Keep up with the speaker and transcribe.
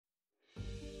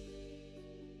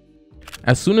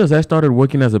As soon as I started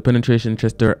working as a penetration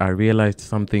tester, I realized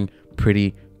something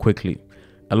pretty quickly.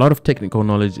 A lot of technical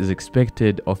knowledge is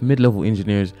expected of mid-level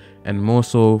engineers and more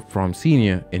so from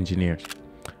senior engineers.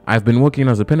 I've been working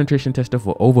as a penetration tester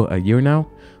for over a year now.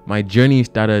 My journey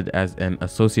started as an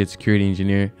associate security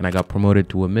engineer and I got promoted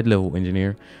to a mid-level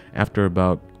engineer after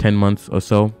about 10 months or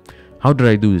so. How did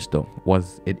I do this though?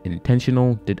 Was it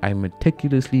intentional? Did I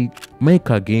meticulously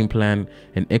make a game plan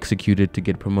and execute it to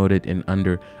get promoted in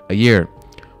under a year?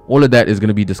 All of that is going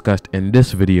to be discussed in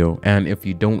this video, and if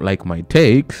you don't like my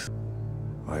takes,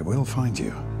 I will find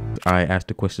you. I asked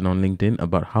a question on LinkedIn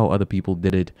about how other people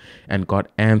did it and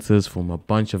got answers from a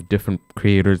bunch of different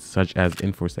creators such as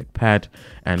InfoSec Pat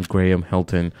and Graham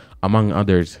Helton, among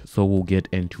others. So we'll get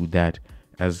into that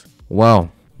as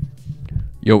well.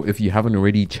 Yo, if you haven't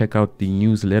already, check out the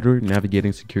newsletter,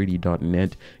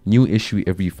 navigatingsecurity.net. New issue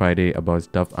every Friday about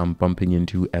stuff I'm bumping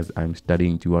into as I'm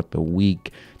studying throughout the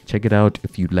week. Check it out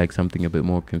if you'd like something a bit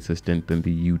more consistent than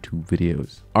the YouTube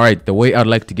videos. All right, the way I'd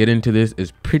like to get into this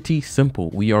is pretty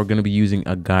simple. We are going to be using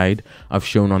a guide I've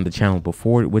shown on the channel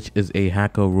before, which is a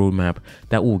hacker roadmap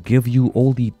that will give you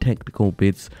all the technical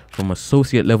bits from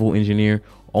associate level engineer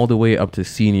all the way up to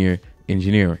senior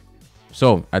engineer.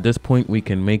 So at this point, we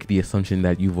can make the assumption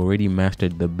that you've already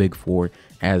mastered the big four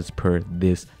as per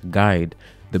this guide.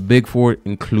 The big four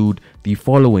include the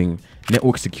following: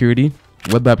 network security,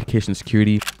 web application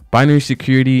security, binary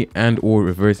security and or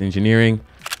reverse engineering,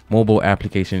 mobile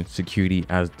application security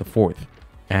as the fourth.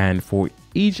 And for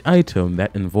each item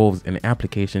that involves an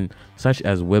application such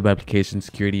as web application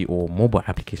security or mobile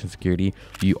application security,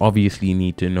 you obviously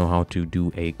need to know how to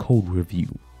do a code review,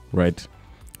 right?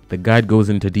 The guide goes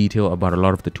into detail about a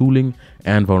lot of the tooling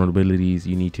and vulnerabilities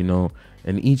you need to know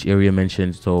in each area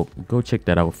mentioned, so go check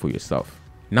that out for yourself.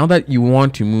 Now that you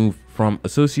want to move from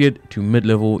associate to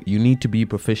mid-level, you need to be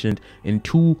proficient in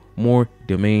 2 more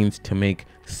domains to make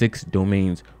 6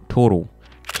 domains total: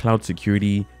 cloud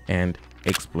security and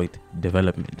exploit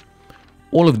development.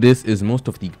 All of this is most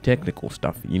of the technical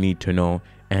stuff you need to know,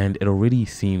 and it already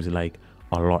seems like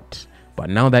a lot. But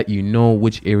now that you know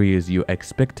which areas you're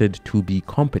expected to be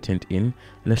competent in,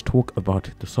 let's talk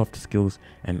about the soft skills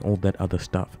and all that other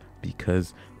stuff,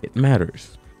 because it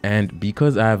matters. And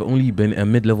because I've only been a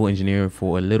mid-level engineer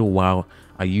for a little while,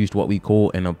 I used what we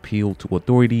call an appeal to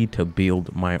authority to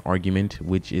build my argument,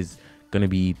 which is going to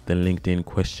be the LinkedIn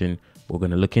question we're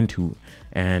going to look into.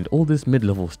 And all this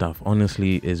mid-level stuff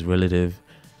honestly is relative.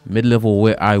 Mid-level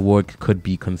where I work could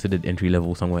be considered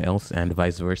entry-level somewhere else, and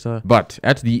vice versa. But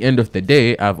at the end of the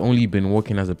day, I've only been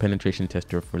working as a penetration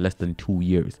tester for less than 2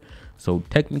 years. So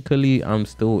technically, I'm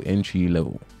still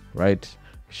entry-level, right?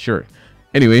 Sure.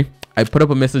 Anyway, I put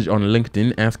up a message on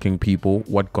LinkedIn asking people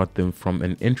what got them from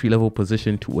an entry-level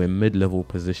position to a mid-level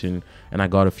position, and I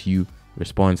got a few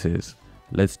responses.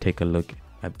 Let's take a look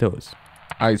at those.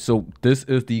 Alright, so this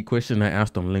is the question I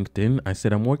asked on LinkedIn. I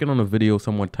said I'm working on a video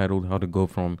somewhat titled how to go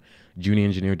from junior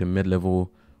engineer to mid-level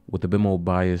with a bit more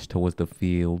bias towards the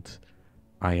field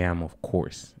I am, of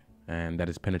course, and that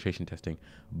is penetration testing.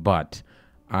 But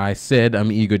I said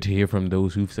I'm eager to hear from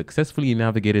those who've successfully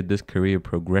navigated this career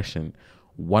progression.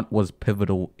 What was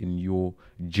pivotal in your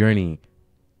journey?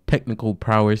 Technical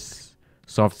prowess,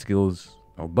 soft skills,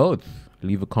 or both?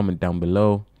 Leave a comment down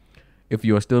below. If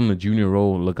you are still in the junior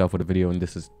role, look out for the video, and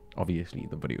this is obviously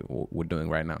the video we're doing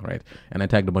right now, right? And I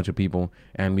tagged a bunch of people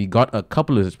and we got a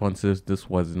couple of responses. This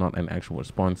was not an actual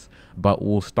response, but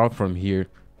we'll start from here.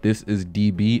 This is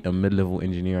DB, a mid-level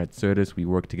engineer at Certus. We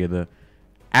work together.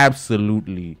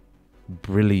 Absolutely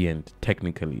brilliant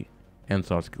technically and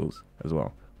soft skills as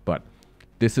well. But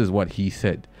this is what he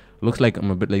said. Looks like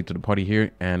I'm a bit late to the party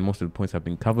here and most of the points have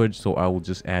been covered, so I will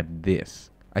just add this.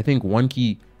 I think one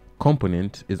key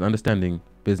component is understanding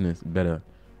business better.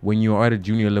 When you are at a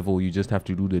junior level, you just have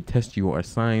to do the test you are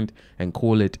assigned and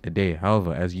call it a day.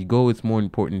 However, as you go, it's more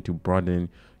important to broaden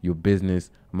your business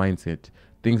mindset.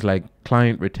 Things like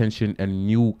client retention and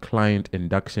new client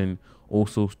induction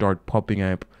also start popping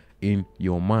up in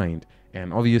your mind.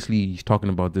 And obviously he's talking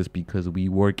about this because we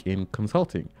work in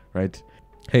consulting, right?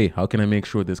 Hey, how can I make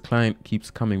sure this client keeps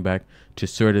coming back to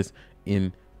Certus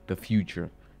in the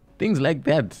future? Things like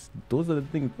that. Those are the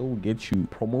things that will get you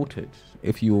promoted.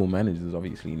 If your managers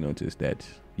obviously notice that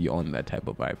you're on that type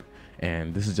of vibe.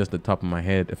 And this is just the top of my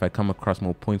head. If I come across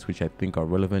more points which I think are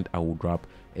relevant, I will drop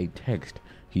a text.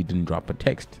 He didn't drop a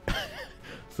text.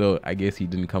 So I guess he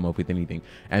didn't come up with anything.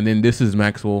 And then this is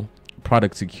Maxwell,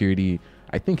 product security.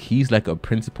 I think he's like a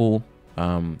principal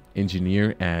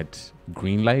engineer at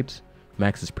Greenlight.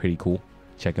 Max is pretty cool.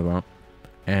 Check him out.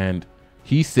 And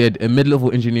He said a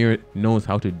mid-level engineer knows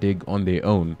how to dig on their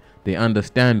own. They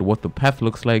understand what the path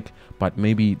looks like, but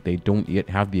maybe they don't yet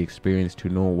have the experience to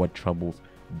know what troubles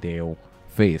they'll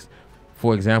face.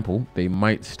 For example, they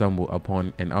might stumble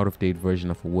upon an out-of-date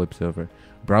version of a web server,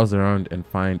 browse around and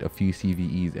find a few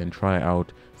CVEs and try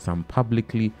out some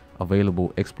publicly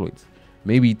available exploits.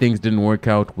 Maybe things didn't work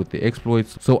out with the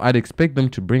exploits, so I'd expect them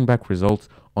to bring back results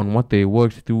on what they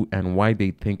worked through and why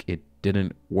they think it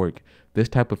didn't work. This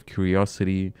type of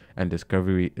curiosity and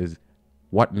discovery is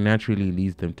what naturally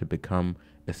leads them to become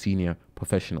a senior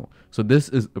professional. So this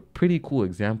is a pretty cool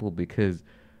example, because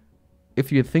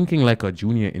if you're thinking like a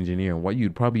junior engineer, what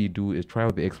you'd probably do is try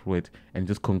out the exploit and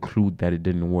just conclude that it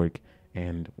didn't work.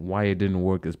 And why it didn't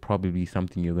work is probably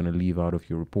something you're going to leave out of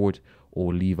your report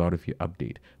or leave out of your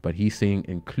update. But he's saying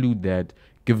include that,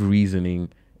 give reasoning,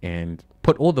 and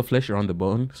put all the flesh around the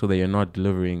bone so that you're not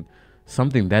delivering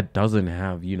something that doesn't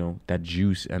have, you know, that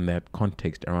juice and that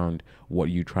context around what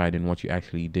you tried and what you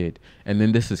actually did. And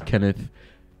then this is Kenneth.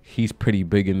 He's pretty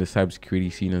big in the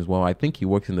cybersecurity scene as well. I think he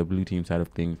works in the blue team side of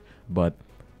things, but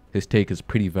his take is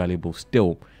pretty valuable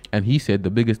still. And he said the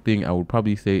biggest thing I would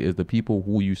probably say is the people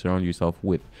who you surround yourself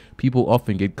with. People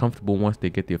often get comfortable once they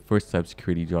get their first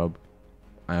cybersecurity job.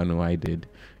 I don't know, I did.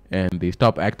 And they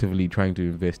stop actively trying to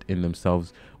invest in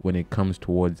themselves when it comes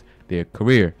towards their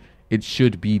career. It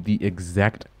should be the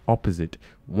exact opposite.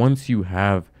 Once you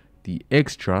have the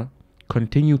extra,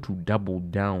 continue to double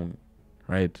down,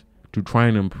 right? To try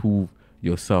and improve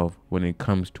yourself when it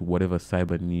comes to whatever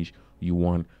cyber niche you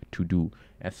want to do.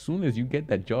 As soon as you get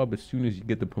that job, as soon as you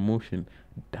get the promotion,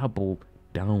 double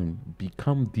down,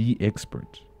 become the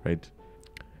expert, right?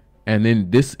 And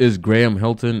then this is Graham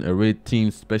Helton, a red team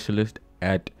specialist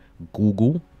at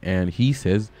Google, and he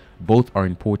says both are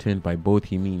important. By both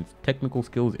he means technical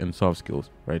skills and soft skills,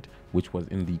 right, which was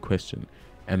in the question.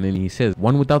 And then he says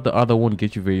one without the other won't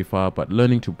get you very far, but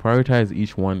learning to prioritize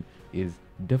each one is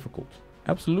difficult.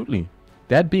 Absolutely.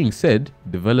 That being said,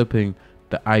 developing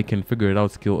the I can figure it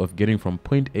out skill of getting from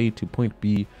point A to point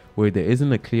B where there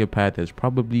isn't a clear path has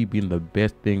probably been the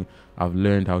best thing I've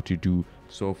learned how to do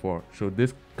so far. So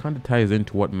this kind of ties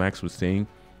into what Max was saying.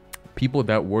 People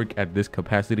that work at this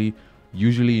capacity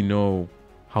usually know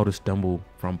how to stumble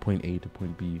from point A to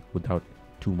point B without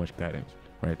too much guidance,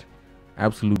 right?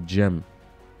 Absolute gem.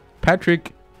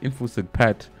 Patrick, InfoSec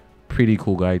Pat, pretty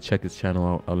cool guy. Check his channel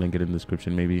out. I'll link it in the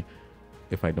description maybe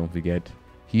if I don't forget.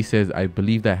 He says, I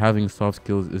believe that having soft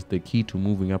skills is the key to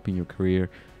moving up in your career.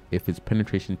 If it's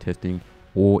penetration testing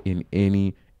or in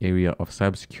any area of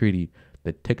cybersecurity,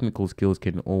 the technical skills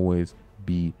can always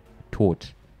be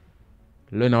taught.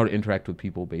 Learn how to interact with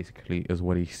people, basically, is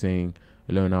what he's saying.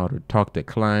 Learn how to talk to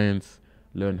clients.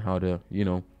 Learn how to, you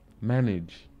know,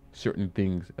 manage certain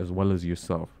things as well as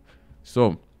yourself.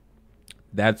 So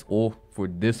that's all for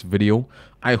this video.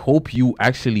 I hope you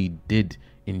actually did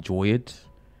enjoy it.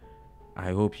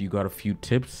 I hope you got a few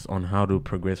tips on how to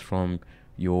progress from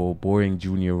your boring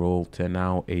junior role to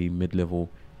now a mid-level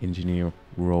engineer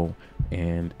role.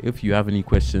 And if you have any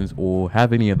questions or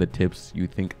have any other tips you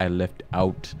think I left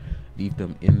out, leave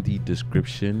them in the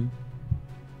description.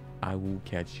 I will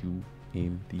catch you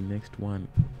in the next one.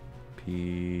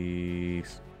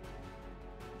 Peace.